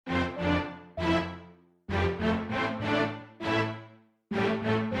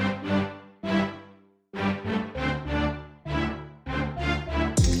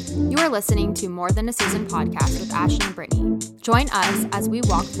are listening to More Than a Season podcast with Ashley and Brittany. Join us as we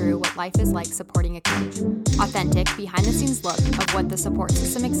walk through what life is like supporting a coach. Authentic, behind-the-scenes look of what the support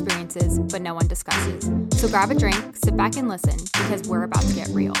system experiences, but no one discusses. So grab a drink, sit back and listen, because we're about to get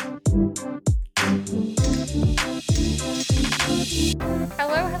real.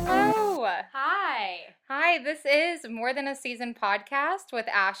 Hello, hello. Hi. Hi, this is More Than a Season podcast with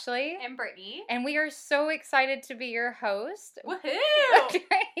Ashley And Brittany. and we are so excited to be your host. Woohoo!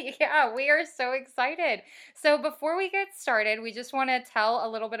 Yeah, we are so excited. So before we get started, we just want to tell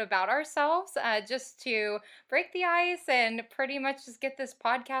a little bit about ourselves, just to break the ice and pretty much just get this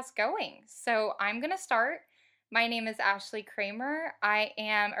podcast going. So I'm going to start. My name is Ashley Kramer. I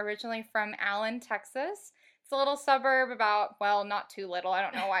am originally from Allen, Texas. It's a little suburb about, well, not too little. I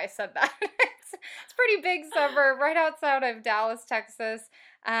don't know why I said that. It's a pretty big suburb right outside of Dallas, Texas.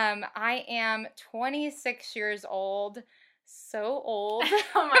 I am 26 years old. So old.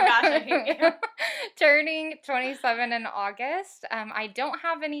 Oh my gosh, I hate you. Turning 27 in August. I don't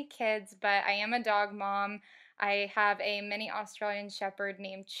have any kids, but I am a dog mom. I have a mini Australian Shepherd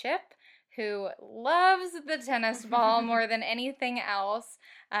named Chip, who loves the tennis ball more than anything else.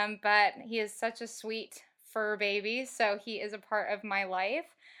 But he is such a sweet fur baby, so he is a part of my life.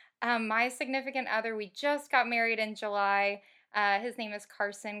 My significant other, we just got married in July. His name is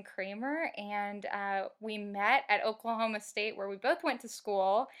Carson Kramer, and we met at Oklahoma State, where we both went to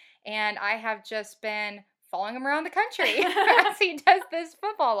school, and I have just been following him around the country as he does this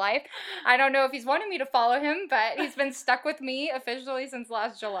football life. I don't know if he's wanted me to follow him, but he's been stuck with me officially since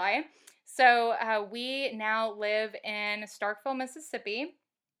last July. So we now live in Starkville, Mississippi,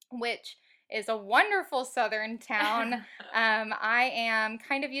 which is a wonderful southern town. I am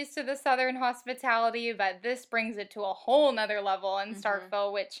kind of used to the southern hospitality, but this brings it to a whole nother level in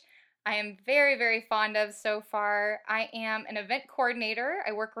Starkville, which I am very, very fond of so far. I am an event coordinator.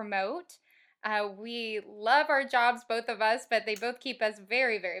 I work remote. We love our jobs, both of us, but they both keep us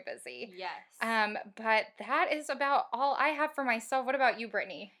very, very busy. Yes. But that is about all I have for myself. What about you,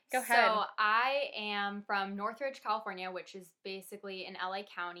 Brittany? Go ahead. So I am from Northridge, California, which is basically in LA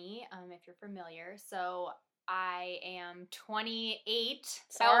County, if you're familiar. So I am 28.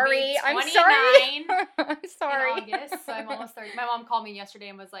 Sorry, I'm 29 I'm sorry. In August, so I'm almost 30. My mom called me yesterday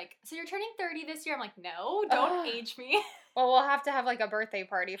and was like, "So you're turning 30 this year?" I'm like, "No, don't age me." Well, we'll have to have like a birthday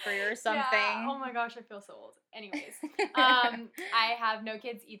party for you or something. Yeah. Oh my gosh, I feel so old. Anyways, I have no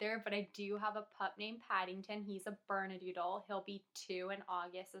kids either, but I do have a pup named Paddington. He's a Bernedoodle. He'll be 2 in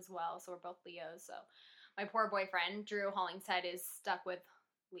August as well, so we're both Leos. So my poor boyfriend, Drew Hollingshead, is stuck with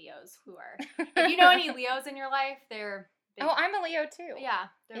Leos who are, if you know any Leos in your life, they're big. Oh, I'm a Leo too.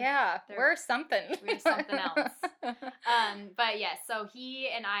 Yeah. We're something. We're something else. But yes, so he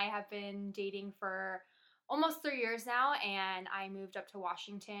and I have been dating for almost 3 years now, and I moved up to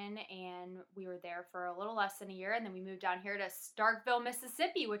Washington, and we were there for a little less than a year, and then we moved down here to Starkville,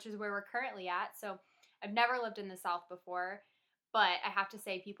 Mississippi, which is where we're currently at. So I've never lived in the South before, but I have to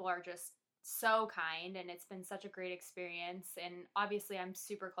say people are just so kind, and it's been such a great experience, and obviously I'm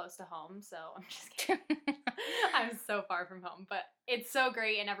super close to home, so I'm just kidding. I'm so far from home, but it's so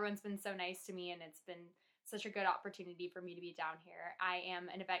great, and everyone's been so nice to me, and it's been such a good opportunity for me to be down here. I am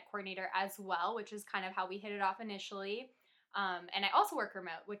an event coordinator as well, which is kind of how we hit it off initially, and I also work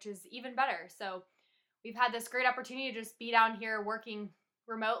remote, which is even better. So we've had this great opportunity to just be down here working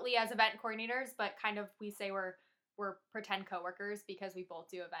remotely as event coordinators, but kind of we say we're pretend coworkers because we both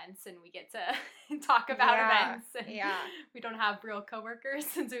do events and we get to talk about events. And we don't have real coworkers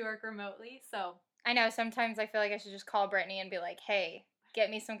since we work remotely. So I know sometimes I feel like I should just call Brittany and be like, "Hey,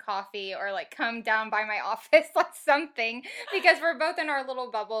 get me some coffee," or like come down by my office, like something, because we're both in our little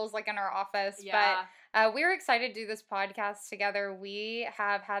bubbles, like in our office. Yeah. But we're excited to do this podcast together. We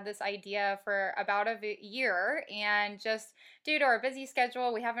have had this idea for about a year, and just due to our busy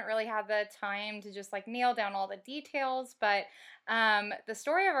schedule, we haven't really had the time to just like nail down all the details. But the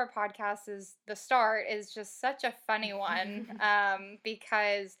story of our podcast is the start is just such a funny one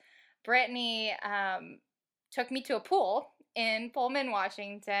because Brittany took me to a pool in Pullman,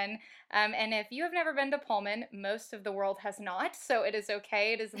 Washington. And if you have never been to Pullman, most of the world has not, so it is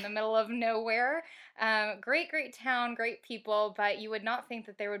okay. It is in the middle of nowhere. Great, great town, great people, but you would not think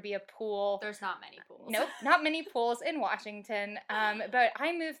that there would be a pool. There's not many pools. Nope, not many pools in Washington. But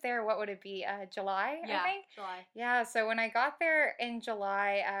I moved there, what would it be, July, I think? July. Yeah, so when I got there in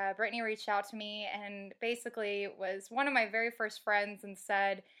July, Brittany reached out to me and basically was one of my very first friends and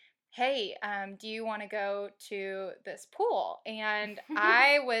said, "Hey, do you want to go to this pool?" And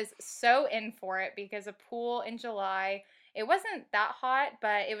I was so in for it because a pool in July it wasn't that hot,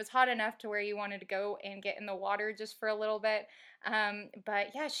 but it was hot enough to where you wanted to go and get in the water just for a little bit. But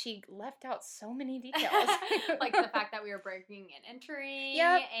yeah, she left out so many details. Like the fact that we were breaking and entering.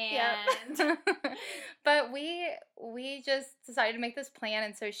 Yep. And But we just decided to make this plan,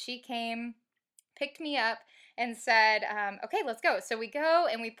 and so she came, picked me up, and said, okay, let's go. So we go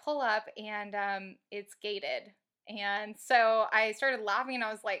and we pull up, and it's gated. And so I started laughing, and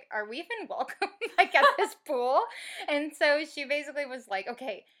I was like, are we even welcome like at this pool? And so she basically was like,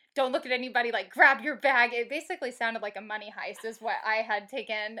 okay, don't look at anybody, like grab your bag. It basically sounded like a money heist is what I had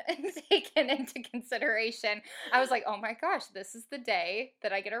taken into consideration. I was like, oh my gosh, this is the day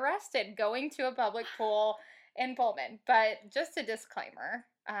that I get arrested going to a public pool in Pullman. But just a disclaimer,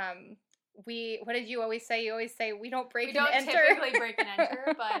 what did you always say? You always say we don't break and enter. We don't typically break and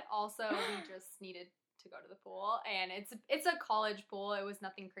enter, but also we just needed to go to the pool, and it's a college pool. It was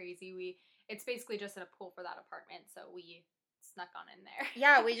nothing crazy. It's basically just in a pool for that apartment, so we snuck on in there.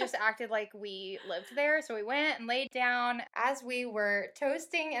 Yeah, we just acted like we lived there. So we went and laid down. As we were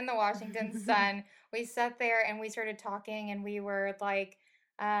toasting in the Washington sun, we sat there and we started talking, and we were like,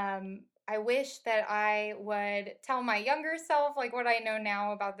 I wish that I would tell my younger self like what I know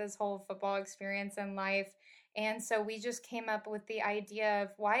now about this whole football experience in life. And so we just came up with the idea of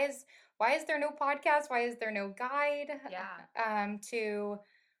why is there no podcast? Why is there no guide to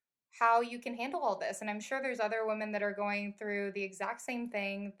how you can handle all this? And I'm sure there's other women that are going through the exact same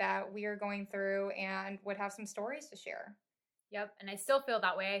thing that we are going through and would have some stories to share. Yep, and I still feel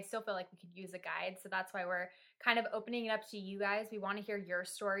that way. I still feel like we could use a guide, so that's why we're kind of opening it up to you guys. We want to hear your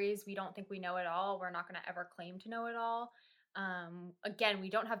stories. We don't think we know it all. We're not going to ever claim to know it all. Again, we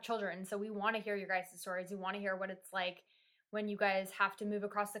don't have children, so we want to hear your guys' stories. We want to hear what it's like when you guys have to move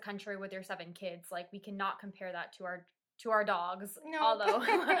across the country with your 7 kids. Like, we cannot compare that to our dogs, no.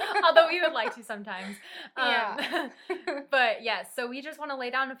 although we would like to sometimes. Yeah. But yeah, so we just want to lay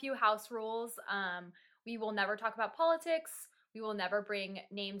down a few house rules. We will never talk about politics. We will never bring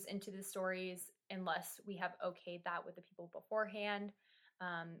names into the stories unless we have okayed that with the people beforehand.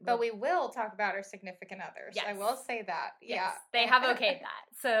 But we will talk about our significant others. Yes. I will say that. Yes, yeah. They have okayed that.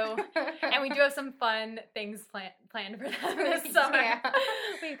 So, and we do have some fun things planned for them this summer. Yeah.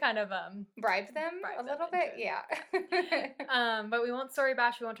 We kind of bribed them a little bit. Yeah. But we won't story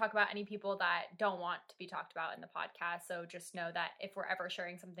bash. We won't talk about any people that don't want to be talked about in the podcast. So just know that if we're ever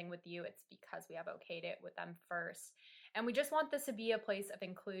sharing something with you, it's because we have okayed it with them first. And we just want this to be a place of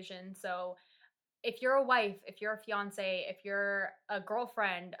inclusion. So if you're a wife, if you're a fiance, if you're a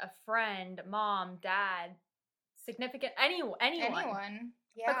girlfriend, a friend, mom, dad, significant, anyone.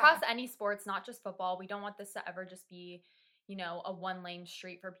 Yeah. Across any sports, not just football. We don't want this to ever just be, a one-lane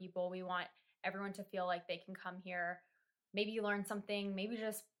street for people. We want everyone to feel like they can come here, maybe learn something, maybe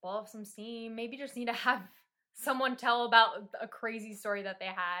just blow off some steam, maybe just need to have someone tell about a crazy story that they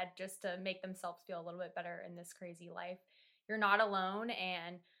had just to make themselves feel a little bit better in this crazy life. You're not alone,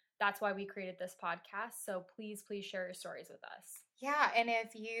 and that's why we created this podcast. So please share your stories with us. Yeah, and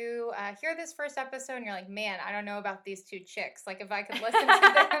if you hear this first episode and you're like, man, I don't know about these 2 chicks. Like, if I could listen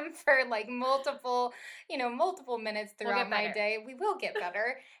to them for like multiple minutes throughout my day, we will get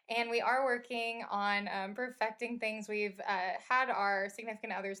better. And we are working on perfecting things. We've had our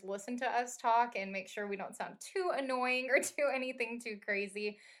significant others listen to us talk and make sure we don't sound too annoying or do anything too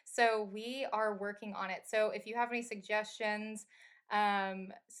crazy. So we are working on it. So if you have any suggestions,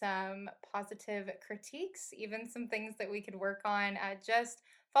 some positive critiques, even some things that we could work on, just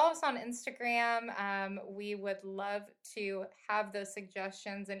follow us on Instagram. We would love to have those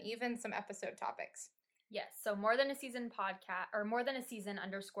suggestions and even some episode topics. Yes. So More Than a Season podcast, or More Than a Season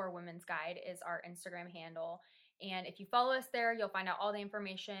 _Women's Guide is our Instagram handle. And if you follow us there, you'll find out all the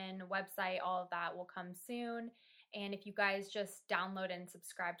information, website, all of that will come soon. And if you guys just download and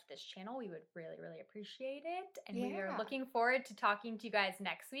subscribe to this channel, we would really, really appreciate it. And we are looking forward to talking to you guys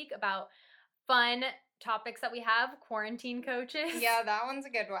next week about fun topics that we have, quarantine coaches. Yeah, that one's a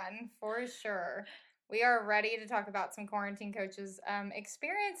good one for sure. We are ready to talk about some quarantine coaches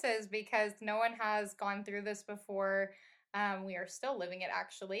experiences because no one has gone through this before. We are still living it,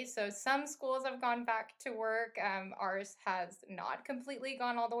 actually. So some schools have gone back to work. Ours has not completely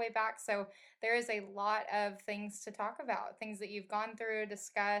gone all the way back. So there is a lot of things to talk about, things that you've gone through,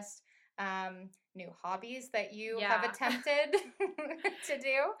 discussed, new hobbies that you have attempted to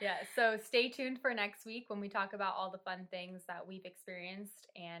do. Yeah, so stay tuned for next week when we talk about all the fun things that we've experienced.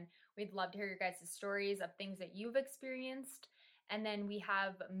 And we'd love to hear your guys' stories of things that you've experienced. And then we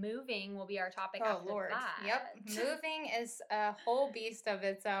have moving will be our topic Oh, after Lord. that. Yep. Moving is a whole beast of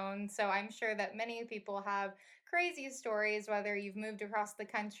its own. So I'm sure that many people have crazy stories, whether you've moved across the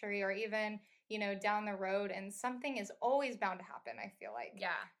country or even, down the road, and something is always bound to happen, I feel like. Yeah.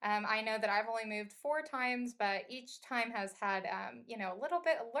 I know that I've only moved 4 times, but each time has had, a little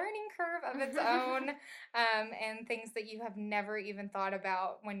bit a learning curve of its own, and things that you have never even thought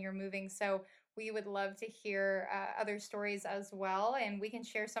about when you're moving. So we would love to hear other stories as well, and we can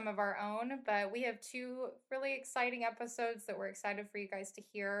share some of our own. But we have 2 really exciting episodes that we're excited for you guys to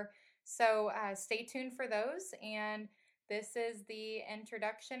hear. So stay tuned for those. And this is the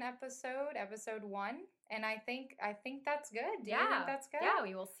introduction episode, episode 1. And I think that's good. Do you think that's good? Yeah,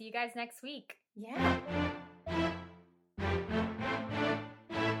 we will see you guys next week. Yeah.